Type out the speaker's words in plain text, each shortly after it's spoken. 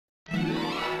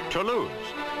Toulouse.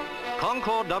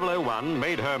 Concorde 001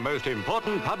 made her most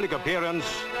important public appearance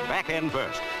back end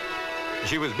first.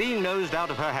 She was being nosed out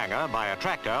of her hangar by a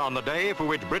tractor on the day for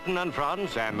which Britain and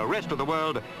France and the rest of the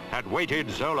world had waited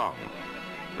so long.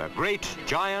 The great,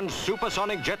 giant,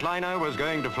 supersonic jetliner was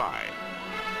going to fly.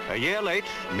 A year late,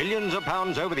 millions of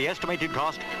pounds over the estimated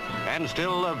cost, and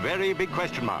still a very big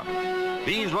question mark.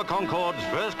 These were Concorde's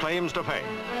first claims to fame.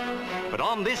 But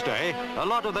on this day, a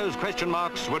lot of those question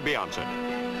marks would be answered.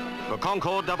 For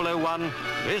Concorde 001,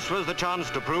 this was the chance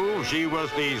to prove she was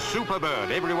the super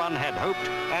bird everyone had hoped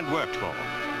and worked for. –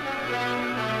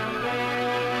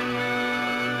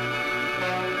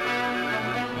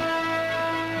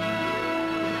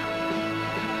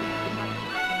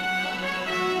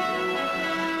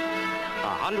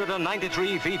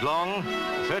 193 feet long,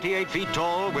 38 feet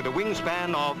tall, with a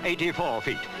wingspan of 84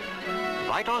 feet.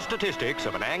 Vital statistics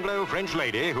of an Anglo-French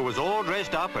lady who was all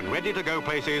dressed up and ready to go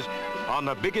places on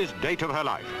the biggest date of her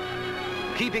life.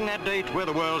 Keeping that date were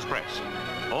the world's press.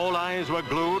 All eyes were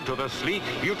glued to the sleek,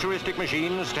 futuristic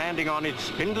machine standing on its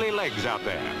spindly legs out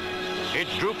there,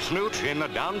 its drooped snoot in the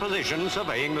down position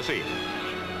surveying the scene.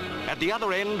 At the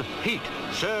other end, heat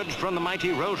surged from the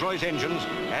mighty Rolls-Royce engines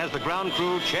as the ground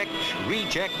crew checked,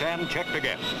 rechecked, and checked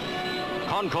again.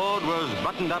 Concorde was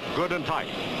buttoned up good and tight.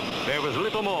 There was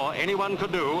little more anyone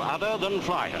could do other than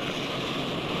fly her.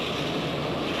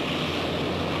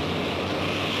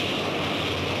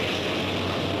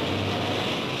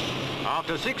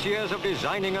 After 6 years of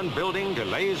designing and building,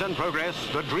 delays and progress,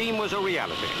 the dream was a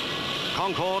reality.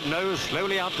 Concorde nosed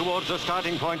slowly out towards the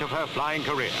starting point of her flying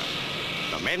career.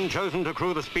 The men chosen to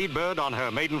crew the Speedbird on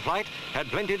her maiden flight had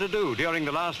plenty to do during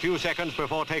the last few seconds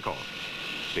before takeoff.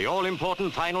 The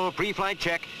all-important final pre-flight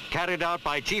check, carried out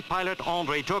by Chief Pilot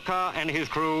André Turcat and his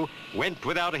crew, went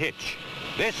without a hitch.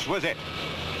 This was it.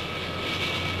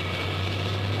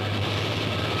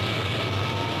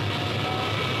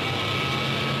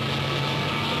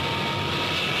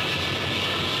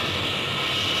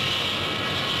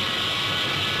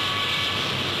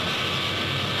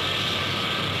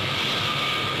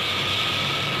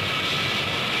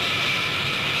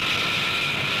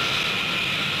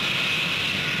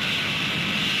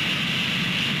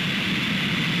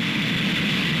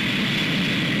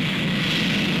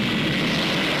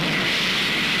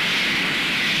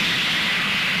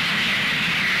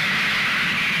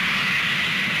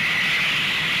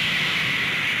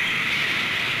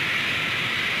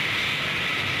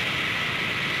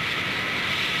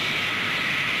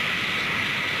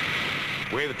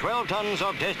 With 12 tons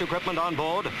of test equipment on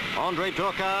board, André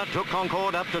Turcat took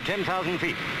Concorde up to 10,000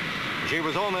 feet. She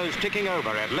was almost ticking over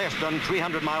at less than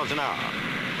 300 miles an hour.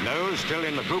 Nose still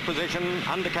in the croup position,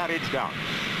 undercarriage down.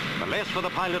 The less for the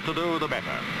pilot to do, the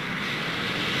better.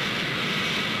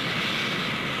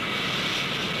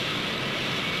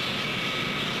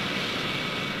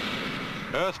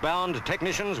 Earthbound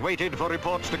technicians waited for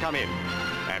reports to come in.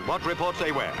 And what reports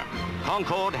they were.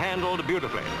 Concorde handled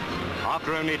beautifully.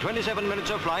 After only 27 minutes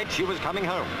of flight, she was coming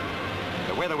home.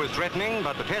 The weather was threatening,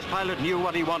 but the test pilot knew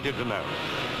what he wanted to know.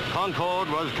 Concorde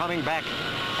was coming back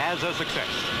as a success.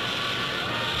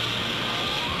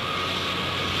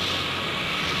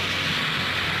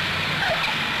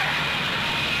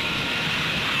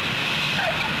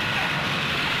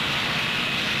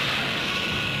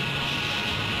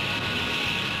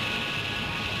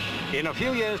 In a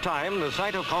few years' time, the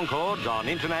sight of Concordes on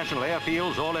international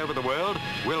airfields all over the world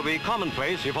will be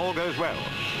commonplace if all goes well.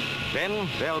 Then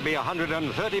there'll be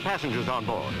 130 passengers on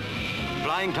board.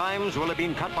 Flying times will have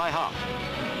been cut by half.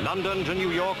 London to New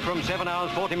York from 7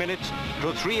 hours 40 minutes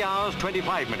to 3 hours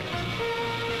 25 minutes.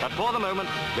 But for the moment,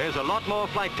 there's a lot more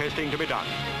flight testing to be done.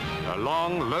 A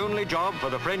long, lonely job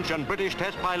for the French and British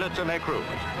test pilots and their crews.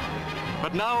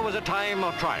 But now was a time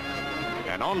of triumph,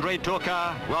 and André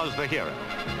Turcat was the hero.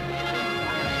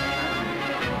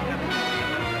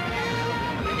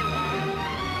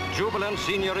 Jubilant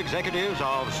senior executives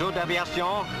of Sud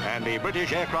Aviation and the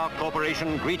British Aircraft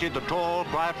Corporation greeted the tall,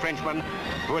 quiet Frenchman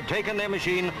who had taken their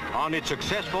machine on its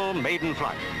successful maiden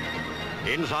flight.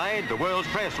 Inside, the world's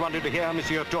press wanted to hear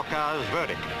Monsieur Turcat's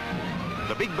verdict.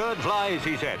 The big bird flies,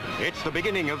 he said. It's the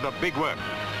beginning of the big work.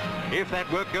 If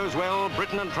that work goes well,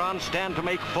 Britain and France stand to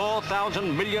make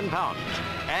 £4,000 million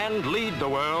and lead the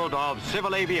world of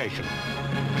civil aviation.